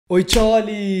Oi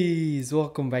Charlies!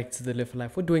 Welcome back to the Lefa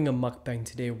Life. We're doing a mukbang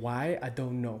today. Why? I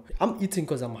don't know. I'm eating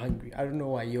because I'm hungry. I don't know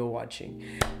why you're watching.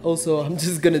 Also, I'm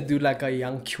just gonna do like a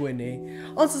young Q&A.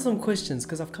 Answer some questions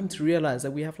because I've come to realize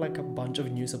that we have like a bunch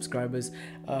of new subscribers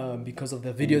because of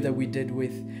the video that we did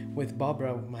with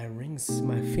Barbara. My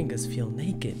fingers feel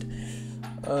naked.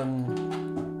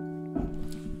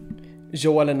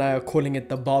 Joel and I are calling it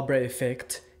the Barbara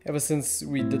effect. Ever since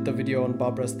we did the video on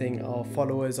Barbara's thing, our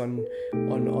followers on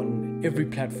every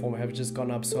platform have just gone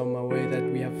up. So I'm aware that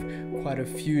we have quite a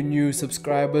few new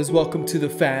subscribers. Welcome to the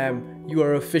fam. You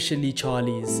are officially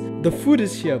Charlies. The food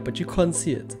is here, but you can't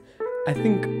see it.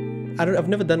 I've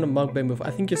never done a mukbang before.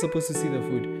 I think you're supposed to see the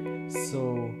food.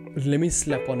 So let me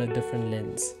slap on a different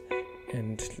lens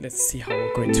and let's see how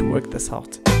we're going to work this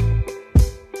out.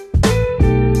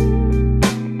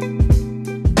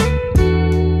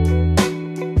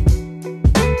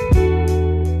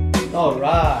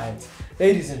 Alright,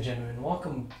 ladies and gentlemen,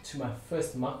 welcome to my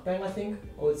first mukbang, I think.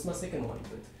 Oh, it's my second one,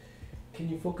 but can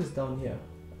you focus down here?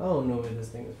 I don't know where this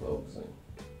thing is focusing.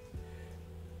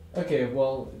 Okay,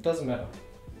 well, it doesn't matter.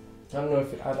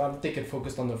 I don't think it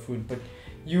focused on the food, but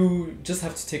you just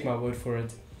have to take my word for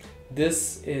it.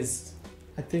 This is,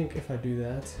 I think if I do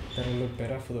that, that'll look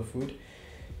better for the food.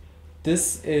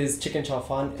 This is chicken chow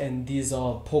fan, and these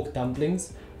are pork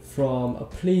dumplings from a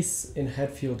place in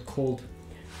Hatfield called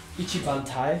Ichiban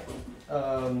Thai.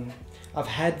 I've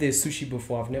had their sushi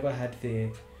before. I've never had their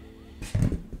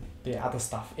other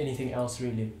stuff, anything else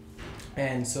really.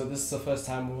 And so this is the first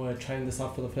time we're trying this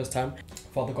out for the first time.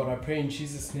 Father God, I pray in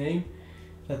Jesus' name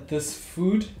that this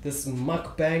food, this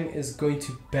mukbang is going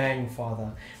to bang,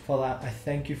 Father. Father, I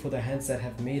thank you for the hands that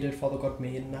have made it. Father God,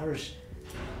 may it nourish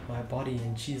my body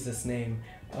in Jesus' name.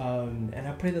 And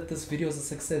I pray that this video is a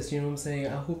success, you know what I'm saying?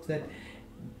 I hope that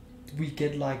we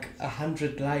get like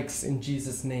 100 likes in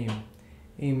Jesus' name.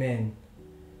 Amen.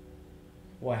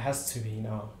 Well, it has to be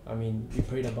now. I mean, we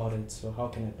prayed about it, so how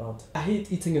can it not? I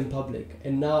hate eating in public,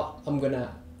 and now I'm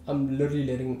literally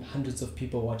letting hundreds of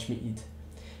people watch me eat.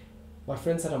 My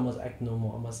friend said I must act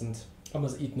normal. I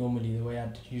must eat normally the way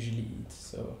I'd usually eat.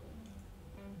 So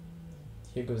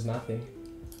here goes nothing.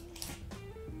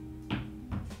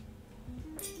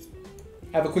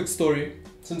 I have a quick story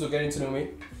since you're getting to know me.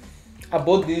 I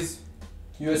bought these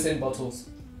USN bottles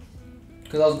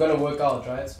because I was gonna work out,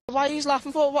 right? Why are you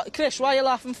laughing for? What, Chris? Why are you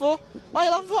laughing for? Why are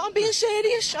you laughing for? I'm being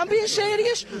serious. I'm being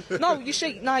serious. No, you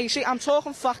see, I'm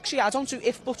talking facts here. I don't do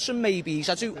if, buts and maybes.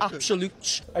 I do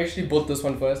absolutes. I actually bought this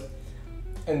one first,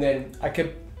 and then I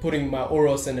kept putting my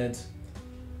Oros in it,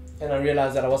 and I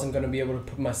realized that I wasn't gonna be able to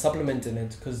put my supplement in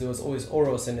it because there was always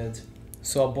Oros in it.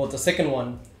 So I bought the second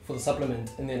one for the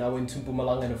supplement, and then I went to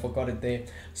Mpumalanga and I forgot it there.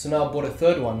 So now I bought a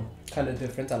third one, kind of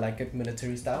different. I like it,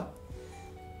 military style.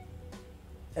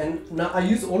 And now I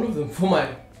use all of them for my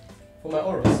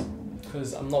auras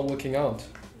because I'm not working out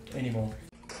anymore.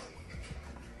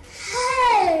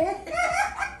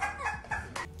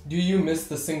 Do you miss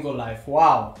the single life?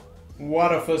 Wow,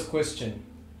 what a first question.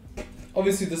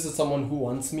 Obviously this is someone who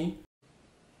wants me.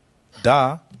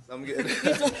 Duh.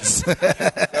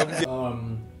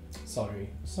 Sorry,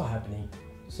 it's not happening.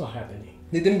 It's not happening.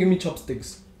 They didn't give me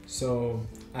chopsticks, so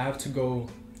I have to go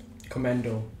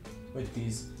commando with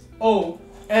these. Oh,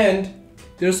 and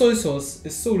their soy sauce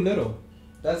is so little.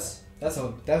 That's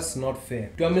not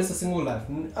fair. Do I miss a single life?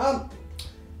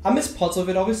 I miss parts of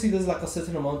it. Obviously, there's like a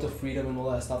certain amount of freedom and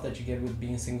all that stuff that you get with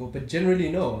being single, but generally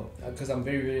no, because I'm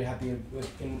very, very happy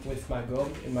with my girl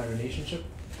in my relationship.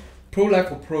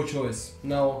 Pro-life or pro-choice?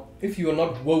 Now, if you are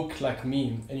not woke like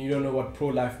me and you don't know what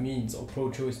pro-life means or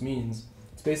pro-choice means,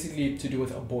 it's basically to do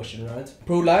with abortion, right?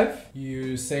 Pro-life,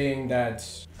 you're saying that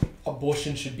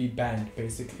abortion should be banned,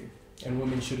 basically, and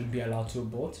women shouldn't be allowed to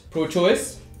abort.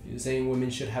 Pro-choice, you're saying women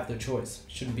should have the choice,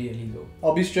 shouldn't be illegal.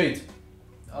 I'll be straight,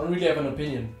 I don't really have an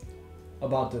opinion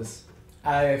about this.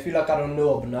 I feel like I don't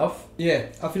know enough. Yeah,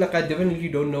 I feel like I definitely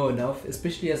don't know enough,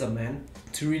 especially as a man,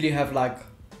 to really have like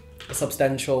a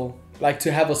substantial, like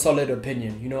to have a solid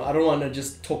opinion, you know. I don't want to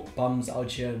just talk bums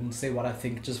out here and say what I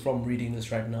think just from reading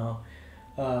this right now.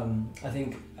 I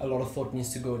think a lot of thought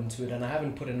needs to go into it, and I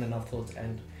haven't put in enough thought,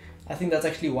 and I think that's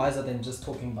actually wiser than just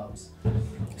talking bums.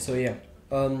 So yeah,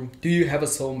 do you have a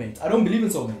soulmate? I don't believe in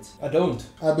soulmates. I don't.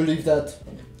 I believe that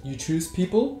you choose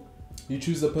people, you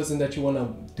choose the person that you want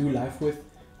to do life with,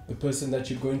 the person that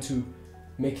you're going to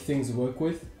make things work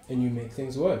with, and you make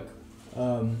things work.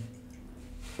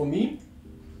 For me,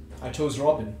 I chose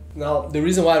Robin. Now, the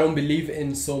reason why I don't believe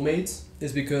in soulmates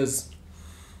is because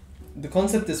the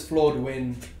concept is flawed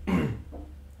when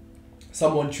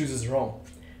someone chooses wrong,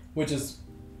 which is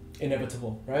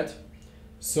inevitable, right?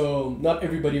 So not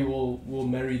everybody will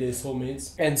marry their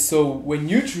soulmates. And so when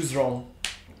you choose wrong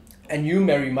and you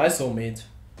marry my soulmate,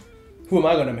 who am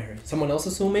I gonna marry? Someone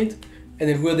else's soulmate? And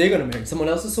then who are they gonna marry? Someone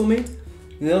else's soulmate?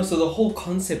 You know, so the whole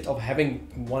concept of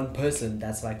having one person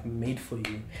that's like made for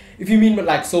you. If you mean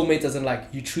like soulmate as in like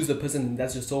you choose the person and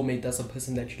that's your soulmate, that's a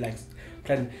person that you like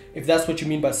plan. If that's what you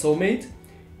mean by soulmate,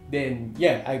 then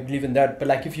yeah, I believe in that. But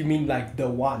like if you mean like the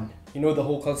one, you know, the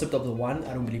whole concept of the one,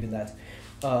 I don't believe in that.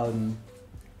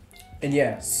 And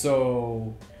yeah,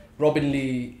 so Robin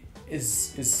Lee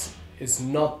is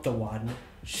not the one.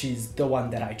 She's the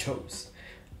one that I chose,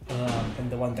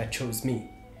 and the one that chose me.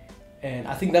 And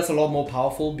I think that's a lot more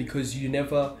powerful because you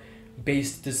never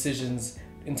base decisions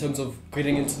in terms of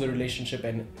getting into the relationship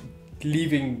and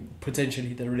leaving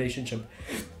potentially the relationship.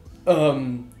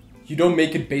 You don't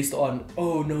make it based on,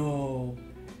 oh no,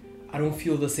 I don't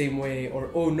feel the same way, or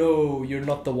oh no, you're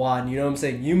not the one. You know what I'm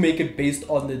saying? You make it based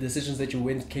on the decisions that you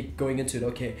went going into it.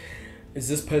 Okay, is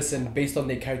this person based on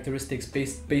their characteristics,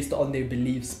 based on their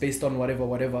beliefs, based on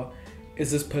whatever?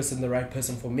 Is this person the right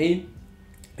person for me?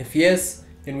 If yes,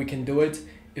 then we can do it.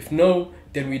 If no,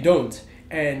 then we don't.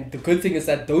 And the good thing is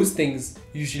that those things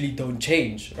usually don't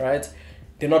change, right?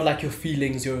 They're not like your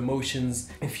feelings, your emotions.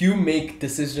 If you make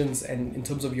decisions and in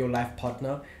terms of your life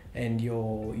partner and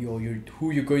your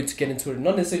who you're going to get into,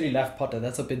 not necessarily life partner,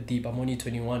 that's a bit deep. I'm only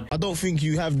 21. I don't think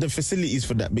you have the facilities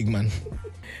for that, big man.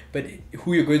 But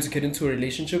who you're going to get into a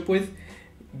relationship with,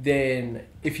 then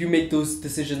if you make those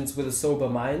decisions with a sober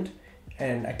mind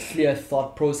and a clear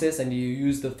thought process, and you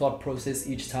use the thought process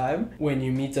each time when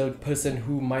you meet a person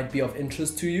who might be of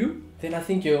interest to you, then I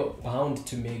think you're bound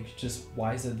to make just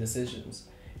wiser decisions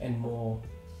and more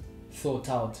thought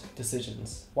out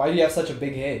decisions. Why do you have such a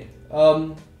big head?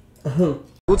 South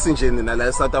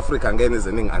Africa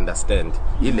understand.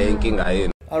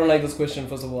 I don't like this question,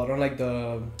 first of all. I don't like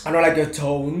the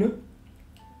tone.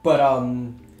 But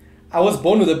I was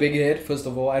born with a big head, first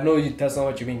of all. I know that's not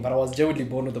what you mean, but I was genuinely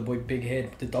born with a big head.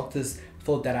 The doctors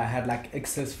thought that I had like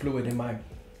excess fluid in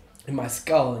my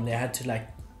skull, and they had to like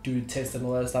do tests and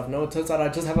all that stuff. No, it turns out I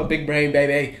just have a big brain,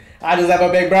 baby. I just have a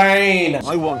big brain.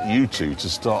 I want you two to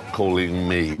start calling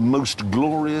me most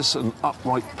glorious and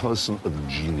upright person of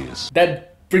genius.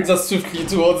 That brings us swiftly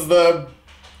towards the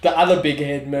other big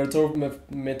head,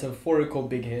 metaphorical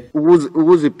big head. I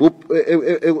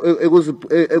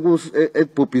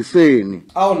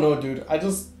don't know, dude.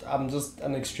 I'm just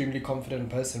an extremely confident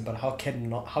person, but how can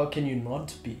you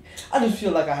not be? I just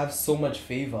feel like I have so much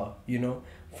favor, you know,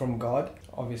 from God,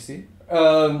 obviously.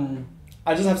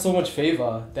 I just have so much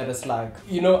favor that it's like,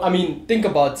 you know, I mean, think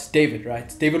about David,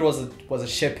 right? David was a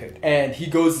shepherd, and he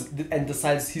goes and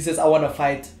decides, he says, I want to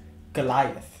fight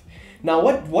Goliath. Now,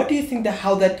 what do you think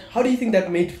how do you think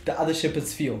that made the other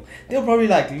shepherds feel? They're probably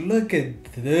like, look at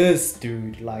this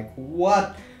dude, like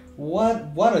what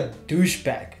a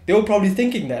douchebag. They were probably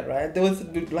thinking that, right? They were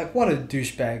like, what a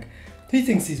douchebag. He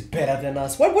thinks he's better than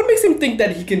us. What makes him think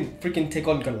that he can freaking take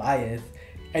on Goliath?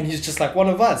 And he's just like one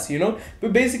of us, you know?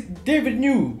 But basically, David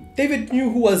knew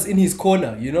who was in his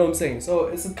corner, you know what I'm saying? So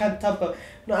it's a kind of type of,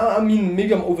 I mean,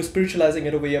 maybe I'm over spiritualizing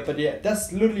it over here, but yeah,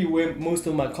 that's literally where most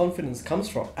of my confidence comes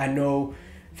from. I know,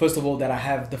 first of all, that I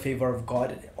have the favor of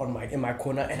God in my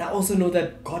corner, and I also know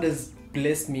that God has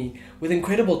blessed me with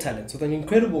incredible talents, with an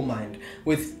incredible mind,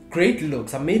 with great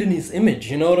looks. I'm made in His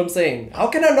image, you know what I'm saying? How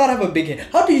can I not have a big head?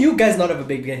 How do you guys not have a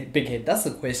big head? That's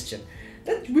the question.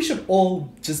 That we should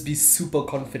all just be super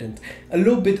confident, a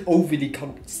little bit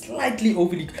slightly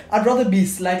overly. I'd rather be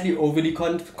slightly overly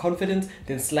confident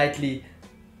than slightly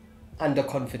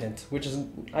underconfident, which is,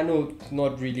 I know,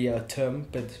 not really a term,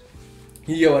 but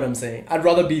you get what I'm saying. I'd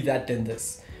rather be that than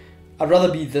this. I'd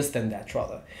rather be this than that,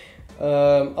 rather.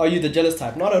 Are you the jealous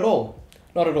type? Not at all.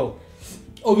 Not at all.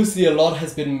 Obviously, a lot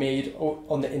has been made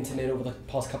on the internet over the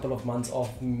past couple of months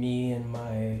of me and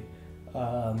my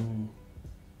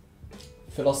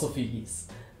philosophies.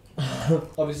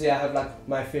 Obviously, I have like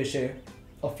my fair share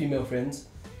of female friends,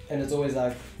 and it's always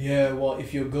like, yeah, well,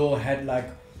 if your girl had like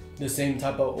the same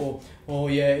type of, oh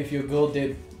yeah, if your girl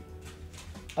did,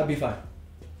 I'd be fine.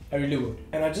 I really would.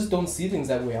 And I just don't see things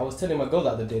that way. I was telling my girl the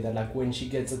other day that like when she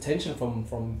gets attention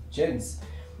from gents,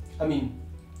 I mean,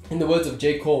 in the words of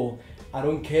J. Cole, I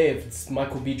don't care if it's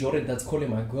Michael B. Jordan that's calling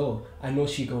my girl. I know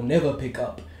she gon' never pick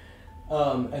up.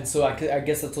 And so I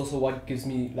guess that's also what gives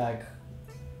me like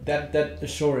that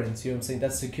assurance, you know what I'm saying,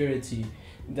 that security,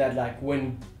 that like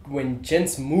when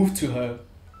gents move to her,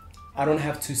 I don't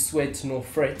have to sweat nor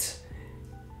fret,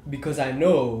 because I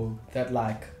know that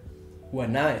like we're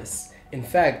nice. In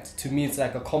fact, to me, it's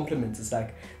like a compliment. It's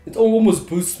like, it almost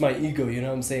boosts my ego, you know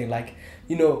what I'm saying? Like,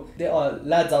 you know, there are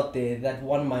lads out there that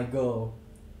want my girl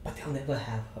but they'll never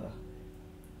have her.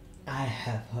 I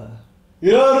have her.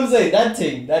 You know what I'm saying?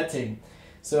 That thing.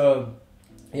 So,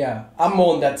 yeah, I'm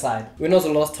more on that side. When was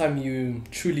the last time you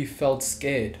truly felt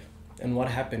scared? And what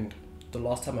happened? The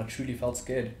last time I truly felt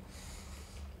scared?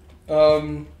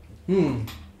 Jeez,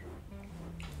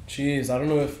 I don't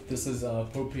know if this is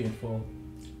appropriate for...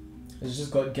 It's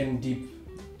just got getting deep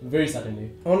very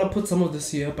suddenly. I want to put some of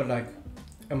this here, but like,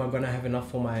 am I gonna have enough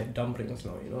for my dumplings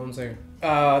now? You know what I'm saying?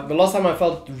 The last time I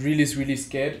felt really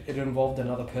scared, it involved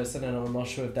another person, and I'm not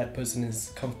sure if that person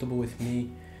is comfortable with me.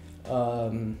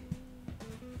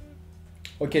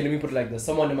 Okay, let me put it like this.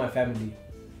 Someone in my family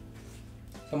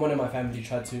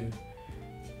tried to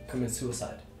commit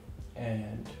suicide,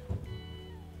 and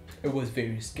it was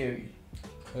very scary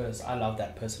because I love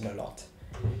that person a lot.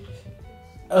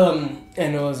 And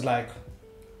it was like,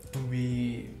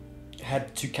 we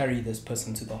had to carry this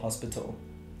person to the hospital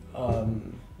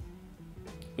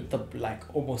with the like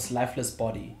almost lifeless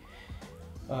body.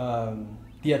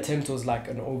 The attempt was like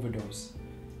an overdose,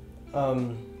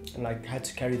 and like had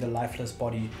to carry the lifeless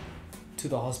body to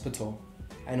the hospital,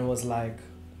 and it was like,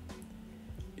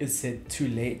 it said too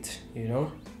late, you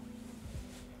know.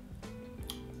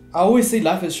 I always say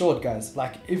life is short, guys.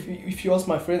 Like if you ask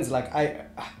my friends, like I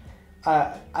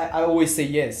always say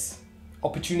yes.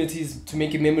 Opportunities to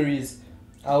making memories,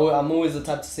 I'm always the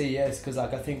type to say yes, because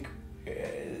like I think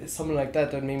something like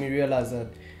that made me realize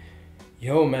that,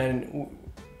 yo man,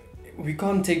 we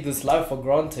can't take this life for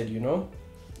granted, you know.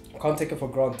 Can't take it for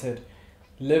granted.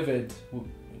 Live it,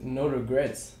 no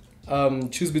regrets.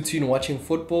 Choose between watching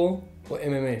football or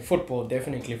MMA. Football,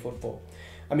 definitely football.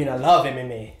 I mean, I love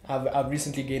MMA. I've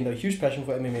recently gained a huge passion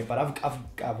for MMA, but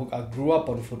I grew up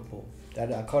on football.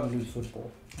 That I can't lose football.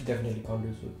 Definitely can't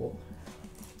lose football.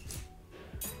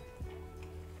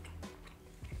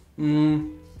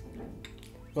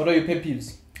 What are your pet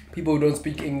peeves? People who don't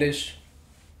speak English.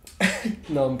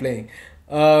 No, I'm playing.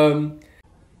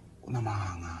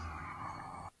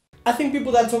 I think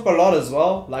people that talk a lot as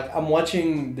well. Like, I'm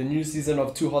watching the new season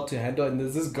of Too Hot to Handle, and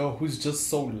there's this girl who's just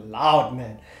so loud,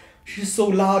 man. She's so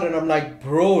loud, and I'm like,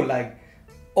 bro, like,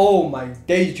 oh my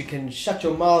days, you can shut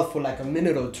your mouth for like a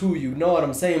minute or two, you know what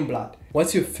I'm saying, blood?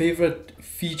 What's your favorite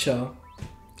feature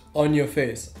on your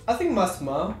face? I think my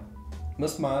smile.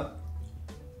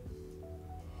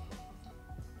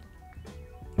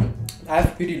 I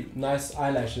have pretty nice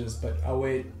eyelashes, but I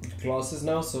wear glasses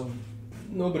now, so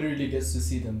nobody really gets to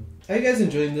see them. Are you guys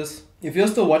enjoying this? If you're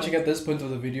still watching at this point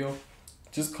of the video,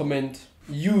 just comment,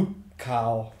 you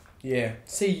cow. Yeah,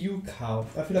 say you cow.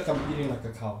 I feel like I'm eating like a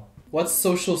cow. What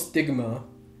social stigma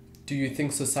do you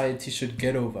think society should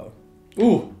get over?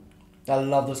 Ooh, I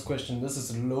love this question. This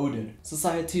is loaded.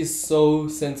 Society is so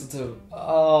sensitive.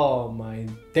 Oh my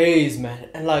days, man.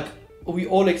 And like, we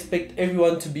all expect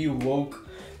everyone to be woke.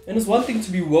 And it's one thing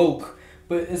to be woke,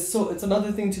 but it's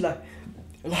another thing to like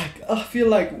I feel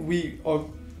like we are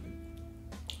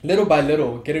little by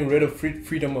little getting rid of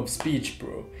freedom of speech,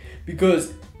 bro.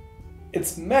 Because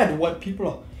it's mad what people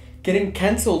are getting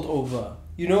cancelled over.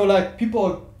 You know, like, people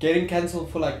are getting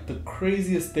cancelled for like the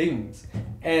craziest things.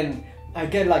 And I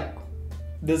get like,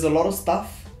 there's a lot of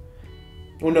stuff.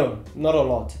 Oh no, not a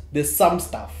lot. There's some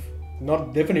stuff.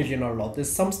 Definitely not a lot.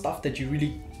 There's some stuff that you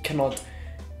really cannot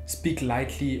speak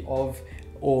lightly of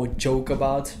or joke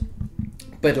about.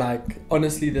 But like,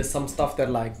 honestly, there's some stuff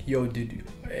that like, yo dude,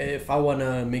 if I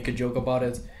wanna make a joke about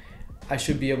it, I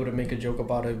should be able to make a joke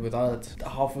about it without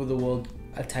half of the world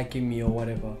attacking me or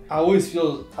whatever. I always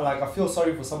feel like, I feel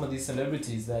sorry for some of these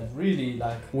celebrities that really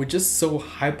like, we're just so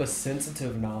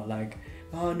hypersensitive now. Like,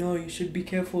 oh no, you should be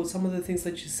careful, some of the things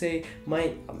that you say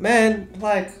might, man,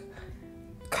 like,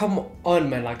 come on,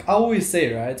 man. Like, I always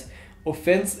say, right,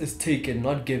 offense is taken,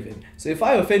 not given. So if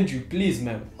I offend you, please,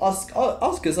 man, ask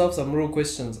yourself some real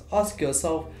questions. Ask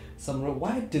yourself some real,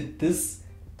 why did this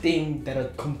thing that a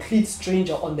complete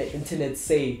stranger on the internet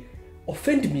say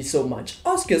offend me so much?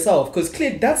 Ask yourself, because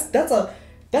clearly that's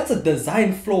a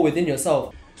design flaw within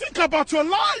yourself. Think about your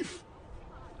life.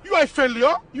 You are a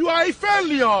failure. You are a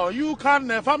failure. You can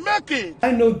never make it.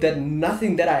 I know that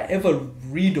nothing that I ever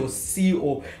read or see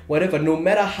or whatever, no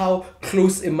matter how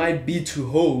close it might be to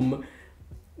home,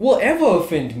 will ever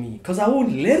offend me, because I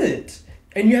won't let it.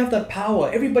 And you have that power.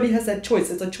 Everybody has that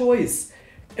choice. It's a choice.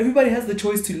 Everybody has the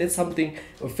choice to let something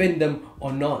offend them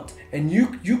or not. And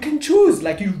you can choose.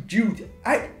 Like, you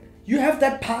have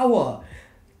that power.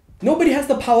 Nobody has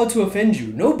the power to offend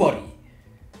you. Nobody.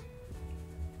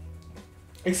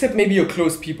 Except maybe your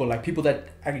close people, like people that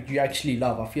you actually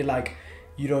love. I feel like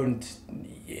you don't,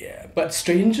 yeah. But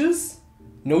strangers?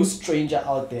 No stranger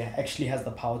out there actually has the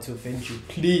power to offend you.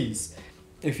 Please.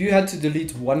 if you had to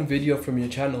delete one video from your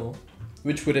channel,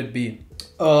 which would it be?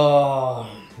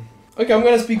 Okay, I'm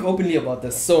gonna speak openly about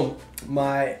this. So,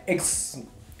 my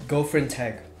ex-girlfriend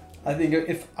tag. I think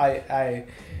if I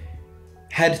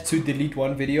had to delete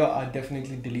one video, I'd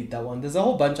definitely delete that one. There's a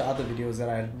whole bunch of other videos that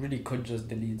I really could just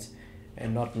delete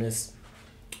and not miss.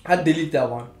 I'd delete that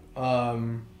one.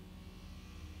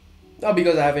 Not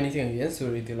because I have anything against it or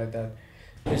anything like that.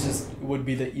 It's just, it would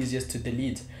be the easiest to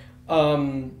delete.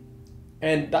 And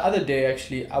the other day,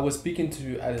 actually, I was speaking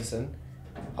to Alison.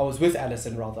 I was with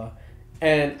Alison, rather.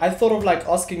 And I thought of like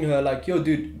asking her, like, yo,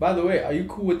 dude, by the way, are you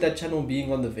cool with that channel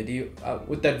being on the video,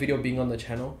 with that video being on the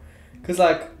channel? Because,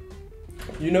 like,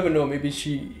 you never know, maybe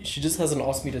she just hasn't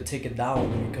asked me to take it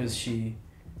down because she,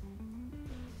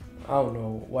 I don't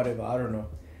know, whatever, I don't know.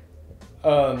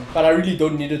 But I really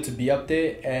don't need it to be up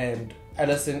there. And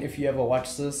Alison, if you ever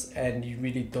watch this and you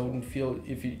really don't feel,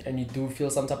 and you do feel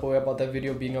some type of way about that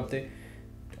video being up there,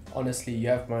 honestly, you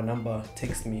have my number,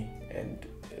 text me and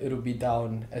it'll be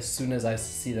down as soon as I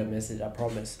see the message, I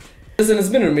promise. Listen, it's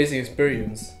been an amazing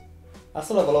experience. I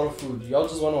still have a lot of food. Y'all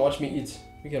just want to watch me eat?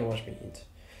 You can watch me eat.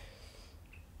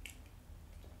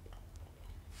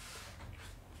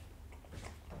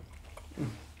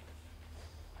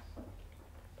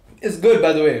 It's good,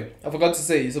 by the way. I forgot to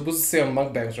say, you're supposed to say on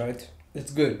mukbangs, right?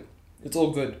 It's good. It's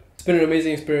all good. It's been an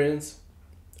amazing experience.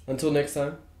 Until next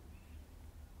time.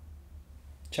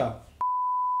 Ciao.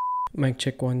 Mic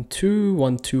check 1 2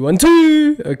 1 2 1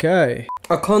 2. Okay.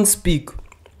 I can't speak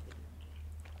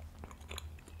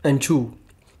and chew,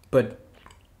 but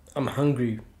I'm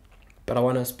hungry, but I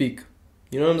wanna speak.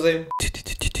 You know what I'm saying?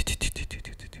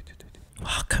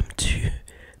 Welcome to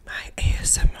my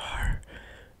ASMR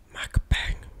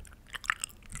mukbang.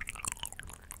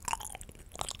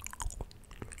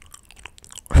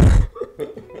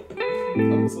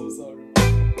 I'm so sorry.